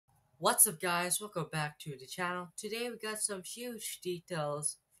What's up, guys? Welcome back to the channel. Today we got some huge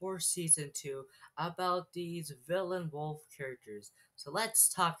details for season 2 about these villain wolf characters. So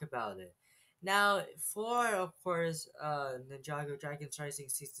let's talk about it. Now, for of course, Ninjago Dragons Rising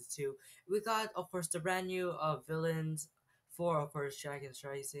season 2, we got of course the brand new villains for of course Dragons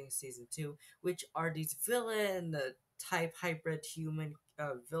Rising season 2, which are these villain type hybrid human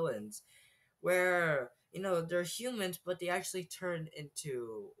villains where they're humans but they actually turn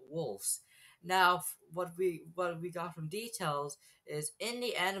into wolves. Now what we got from details is in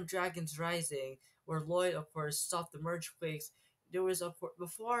the end of Dragons Rising, where Lloyd of course stopped the merge quakes. There was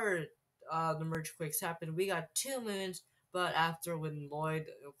before the merge quakes happened, we got two moons, but after when Lloyd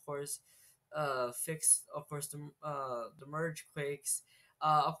of course fixed of course the merge quakes,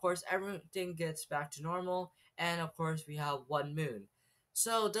 of course everything gets back to normal, and of course we have one moon.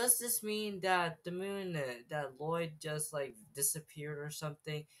 So does this mean that the moon that Lloyd just like disappeared or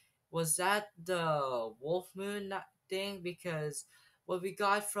something? Was that the wolf moon thing? Because what we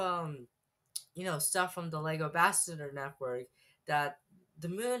got from stuff from the Lego Ambassador Network, that the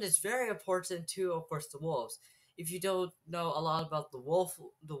moon is very important to, of course, the wolves. If you don't know a lot about the wolf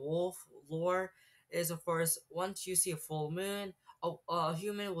lore, is of course once you see a full moon, a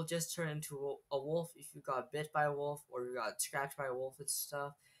human will just turn into a wolf if you got bit by a wolf or you got scratched by a wolf and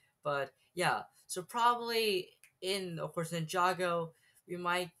stuff. But yeah, so probably in of course Ninjago, we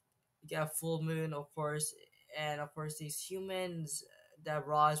might get a full moon, of course, and of course these humans that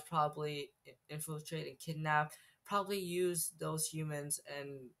Roz probably infiltrate and kidnap, probably use those humans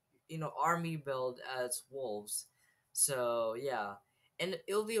and army build as wolves. So yeah, and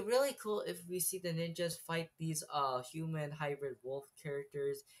it'll be really cool if we see the ninjas fight these human hybrid wolf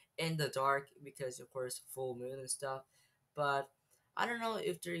characters in the dark, because of course full moon and stuff. But I don't know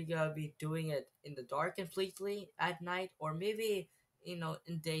if they're gonna be doing it in the dark completely at night, or maybe in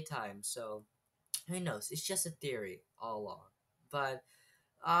daytime. So who knows? It's just a theory all along. But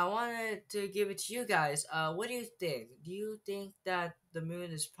I wanted to give it to you guys. What do you think? Do you think that the moon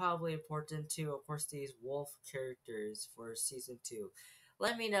is probably important to, of course, these wolf characters for season 2?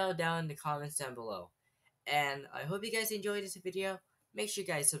 Let me know down in the comments down below. And I hope you guys enjoyed this video. Make sure you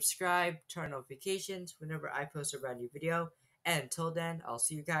guys subscribe, turn on notifications whenever I post a brand new video. And until then, I'll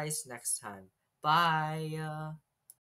see you guys next time. Bye!